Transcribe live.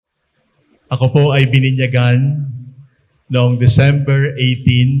Ako po ay bininyagan noong December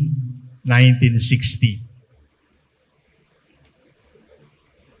 18, 1960.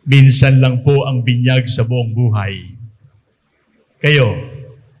 Minsan lang po ang binyag sa buong buhay. Kayo,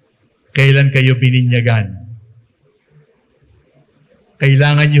 kailan kayo bininyagan?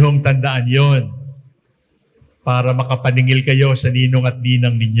 Kailangan niyo hong tandaan yon para makapaningil kayo sa ninong at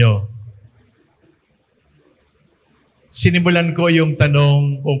ninang ninyo. Sinimulan ko yung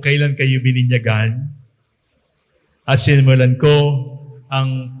tanong kung kailan kayo bininyagan at sinimulan ko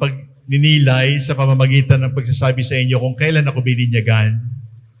ang pagninilay sa pamamagitan ng pagsasabi sa inyo kung kailan ako bininyagan.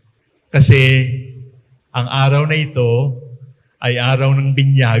 Kasi ang araw na ito ay araw ng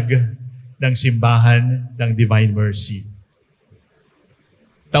binyag ng simbahan ng Divine Mercy.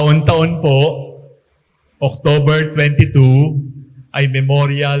 Taon-taon po, October 22 ay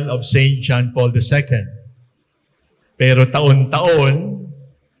Memorial of St. John Paul II. Pero taon-taon,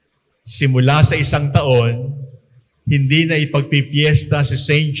 simula sa isang taon, hindi na ipagpipiesta si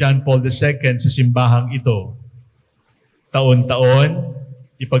St. John Paul II sa simbahang ito. Taon-taon,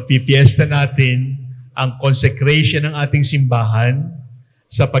 ipagpipiesta natin ang consecration ng ating simbahan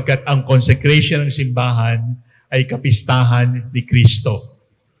sapagkat ang consecration ng simbahan ay kapistahan ni Kristo.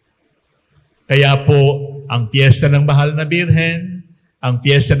 Kaya po, ang fiesta ng Mahal na Birhen, ang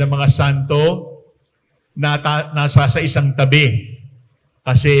fiesta ng mga santo, nasa sa isang tabi.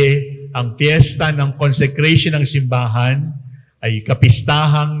 Kasi ang fiesta ng consecration ng simbahan ay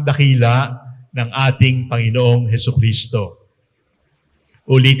kapistahang dakila ng ating Panginoong Hesukristo.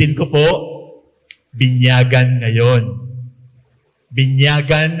 Ulitin ko po, binyagan ngayon.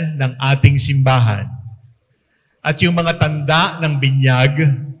 Binyagan ng ating simbahan. At yung mga tanda ng binyag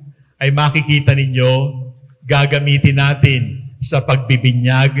ay makikita ninyo, gagamitin natin sa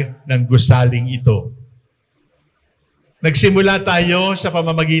pagbibinyag ng gusaling ito. Nagsimula tayo sa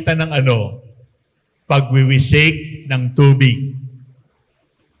pamamagitan ng pagwiwisik ng tubig.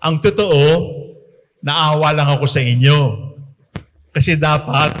 Ang totoo, naawa lang ako sa inyo. Kasi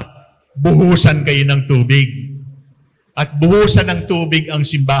dapat buhusan kayo ng tubig. At buhusan ng tubig ang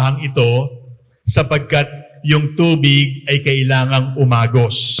simbahang ito sapagkat yung tubig ay kailangang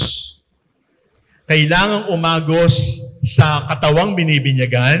umagos. Kailangang umagos sa katawang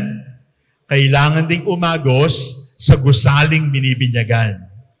binibinyagan, kailangan ding umagos sa gusaling binibinyagan.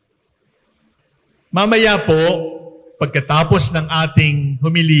 Mamaya po, pagkatapos ng ating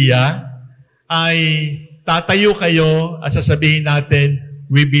humiliya, ay tatayo kayo at sasabihin natin,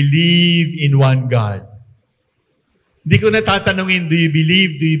 we believe in one God. Hindi ko na tatanungin, do you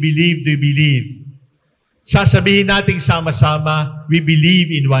believe, do you believe, do you believe? Sasabihin natin sama-sama, we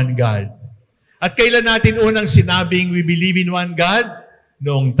believe in one God. At kailan natin unang sinabing we believe in one God?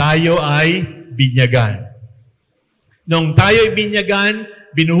 Noong tayo ay binyagan. Noong tayo ay binyagan,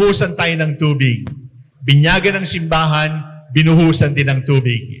 binuhusan tayo ng tubig. Binyagan ng simbahan, binuhusan din ng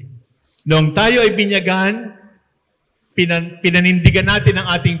tubig. Noong tayo ay binyagan, pinanindigan natin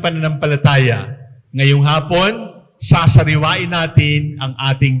ang ating pananampalataya. Ngayong hapon, sasariwain natin ang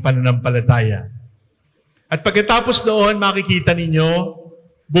ating pananampalataya. At pagkatapos noon, makikita ninyo,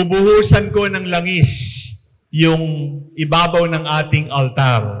 bubuhusan ko ng langis yung ibabaw ng ating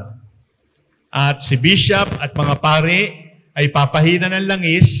altar. At si Bishop at mga pare ay papahina ng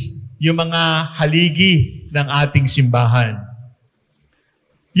langis yung mga haligi ng ating simbahan.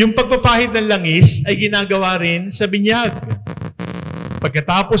 Yung pagpapahid ng langis ay ginagawa rin sa binyag.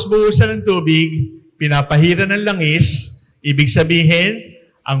 Pagkatapos buhusan ng tubig, pinapahira ng langis, ibig sabihin,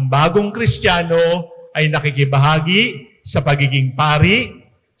 ang bagong Kristiyano ay nakikibahagi sa pagiging pari,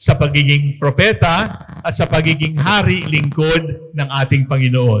 sa pagiging propeta, at sa pagiging hari, lingkod ng ating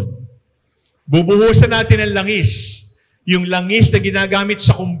Panginoon. Bubuhusan natin ang langis. Yung langis na ginagamit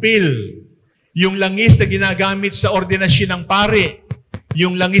sa kumpil. Yung langis na ginagamit sa ordinasyon ng pari.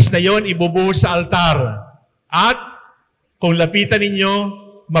 Yung langis na yon ibubuhos sa altar. At kung lapitan ninyo,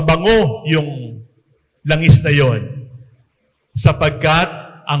 mabango yung langis na yon. Sapagkat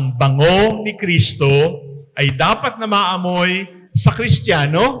ang bango ni Kristo ay dapat na maamoy sa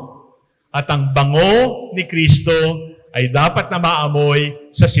Kristiyano at ang bango ni Kristo ay dapat na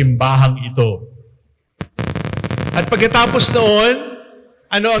maamoy sa simbahang ito. At pagkatapos noon,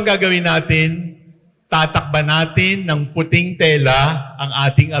 ano ang gagawin natin? Tatakban natin ng puting tela ang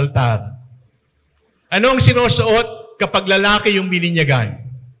ating altar. Ano ang sinusuot kapag lalaki yung bininyagan?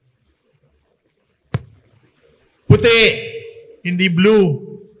 Puti, hindi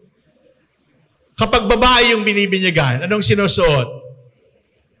blue. Kapag babae yung binibinyagan, anong sinusuot?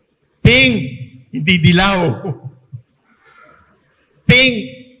 Pink, hindi dilaw. Pink,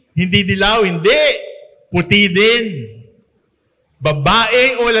 hindi dilaw, hindi. Puti din.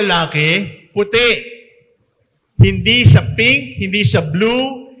 Babae o lalaki, puti. Hindi sa pink, hindi sa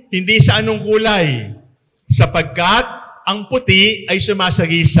blue, hindi sa anong kulay. Sapagkat ang puti ay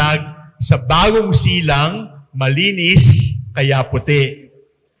sumasagisag sa bagong silang, malinis, kaya puti.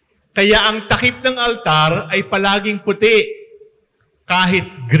 Kaya ang takip ng altar ay palaging puti. Kahit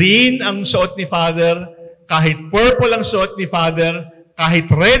green ang suot ni Father, kahit purple ang suot ni Father, kahit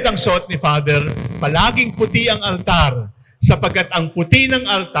red ang suot ni Father, palaging puti ang altar. Sapagkat ang puti ng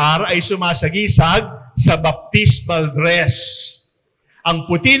altar ay sumasagisag sa baptismal dress. Ang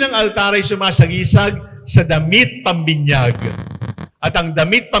puti ng altar ay sumasagisag sa damit pambinyag. At ang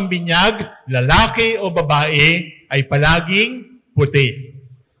damit pambinyag, lalaki o babae, ay palaging puti.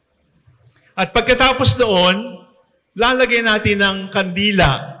 At pagkatapos doon, lalagay natin ng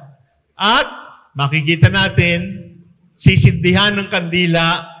kandila. At makikita natin, sisindihan ng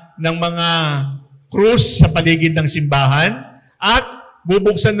kandila ng mga krus sa paligid ng simbahan. At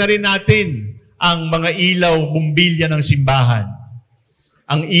bubuksan na rin natin ang mga ilaw, bumbilya ng simbahan.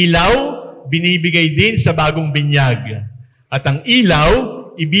 Ang ilaw, binibigay din sa bagong binyag. At ang ilaw,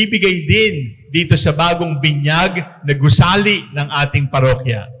 ibibigay din dito sa bagong binyag na gusali ng ating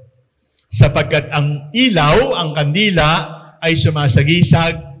parokya. Sapagkat ang ilaw, ang kandila, ay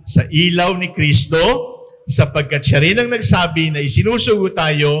sumasagisag sa ilaw ni Kristo, sapagkat siya rin ang nagsabi na isinusugo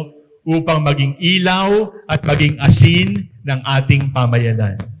tayo upang maging ilaw at maging asin ng ating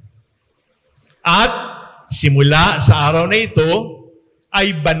pamayanan. At simula sa araw na ito,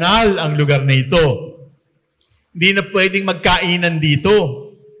 ay banal ang lugar na ito. Hindi na pwedeng magkainan dito.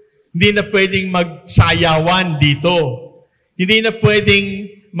 Hindi na pwedeng magsayawan dito. Hindi na pwedeng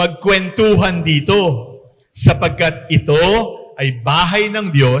magkwentuhan dito. Sapagkat ito ay bahay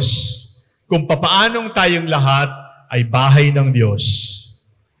ng Diyos, kung papaanong tayong lahat ay bahay ng Diyos.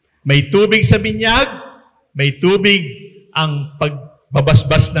 May tubig sa binyag, may tubig ang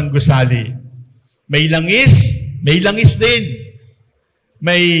pagbabasbas ng gusali. May langis din.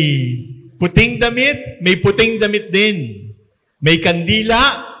 May puting damit, may puting damit din. May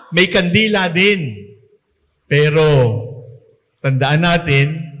kandila din. Pero, tandaan natin,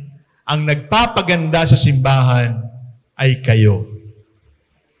 ang nagpapaganda sa simbahan ay kayo.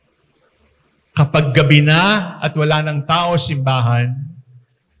 Kapag gabi na at wala ng tao sa simbahan,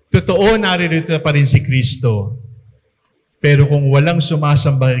 totoo naririto pa rin si Kristo. Pero kung walang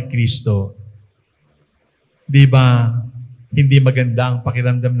sumasamba kay Kristo, di ba, hindi maganda ang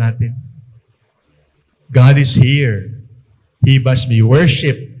pakiramdam natin? God is here. He must be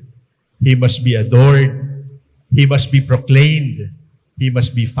worshipped. He must be adored. He must be proclaimed. He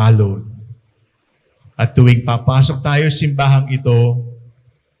must be followed. At tuwing papasok tayo sa simbahang ito,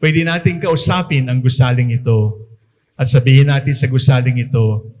 pwede natin kausapin ang gusaling ito at sabihin natin sa gusaling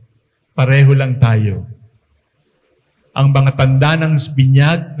ito, pareho lang tayo. Ang mga tanda ng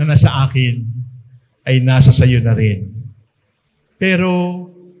binyag na nasa akin ay nasa sayo na rin. Pero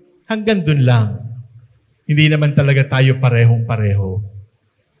hanggang dun lang. Hindi naman talaga tayo parehong-pareho.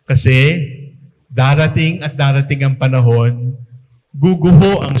 Kasi darating at darating ang panahon,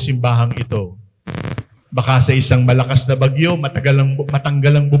 guguho ang simbahang ito. Baka sa isang malakas na bagyo,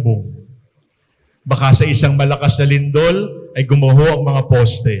 matanggal ang bubong. Baka sa isang malakas na lindol, ay gumuho ang mga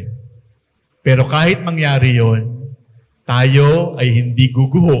poste. Pero kahit mangyari yon, tayo ay hindi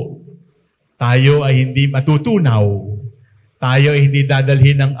guguho. Tayo ay hindi matutunaw. Tayo ay hindi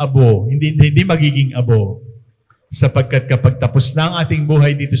dadalhin ng abo. Hindi magiging abo. Sapagkat kapag tapos na ang ating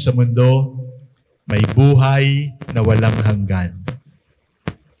buhay dito sa mundo, may buhay na walang hanggan.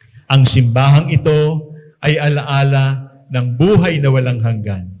 Ang simbahang ito ay alaala ng buhay na walang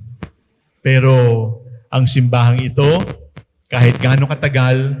hanggan. Pero ang simbahang ito, kahit gaano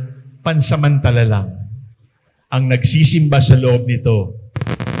katagal, pansamantala lang. Ang nagsisimba sa loob nito,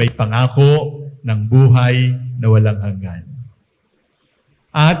 may pangako ng buhay na walang hanggan.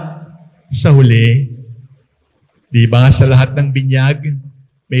 At sa huli, di ba sa lahat ng binyag,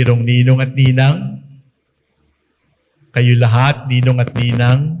 mayroong ninong at ninang? Kayo lahat, ninong at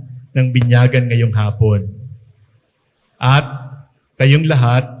ninang, ng binyagan ngayong hapon. At kayong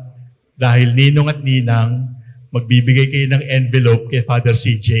lahat, dahil ninong at ninang, magbibigay kayo ng envelope kay Father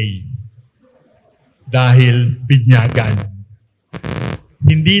CJ. Dahil binyagan.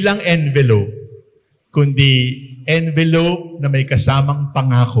 Hindi lang envelope, kundi envelope na may kasamang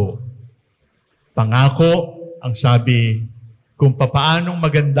pangako. Pangako, ang sabi, kung papaanong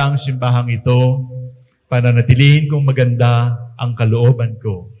maganda ang simbahang ito, pananatilihin kong maganda ang kalooban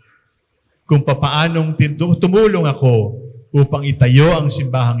ko. Kung papaanong tumulong ako upang itayo ang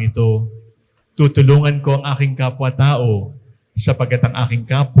simbahang ito, tutulungan ko ang aking kapwa-tao sapagkat ang aking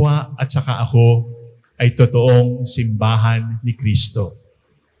kapwa at saka ako ay totoong simbahan ni Kristo.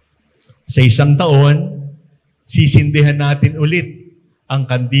 Sa isang taon, sisindihan natin ulit ang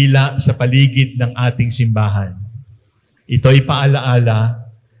kandila sa paligid ng ating simbahan. Ito'y paalaala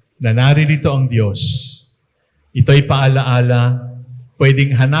na naririto ang Diyos. Ito'y paalaala,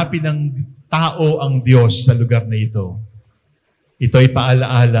 pwedeng hanapin ng tao ang Diyos sa lugar na ito. Ito'y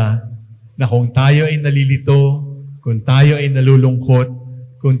paalaala na kung tayo ay nalilito, kung tayo ay nalulungkot,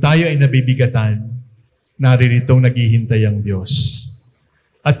 kung tayo ay nabibigatan, naririto naghihintay ang Diyos.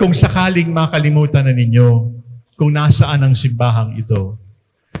 At kung sakaling makalimutan na ninyo kung nasaan ang simbahang ito,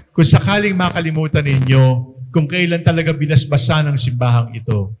 kung sakaling makalimutan ninyo kung kailan talaga binasbasa ng simbahang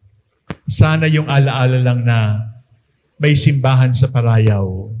ito, sana yung alaala lang na may simbahan sa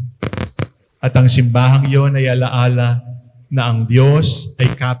Parayaw. At ang simbahang yon ay alaala na ang Diyos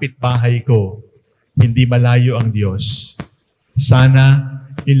ay kapitbahay ko, hindi malayo ang Diyos. Sana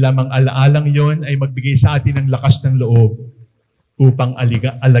yun lamang alaalang yon ay magbigay sa atin ng lakas ng loob upang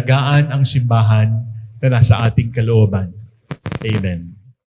alagaan ang simbahan na nasa ating kalooban. Amen.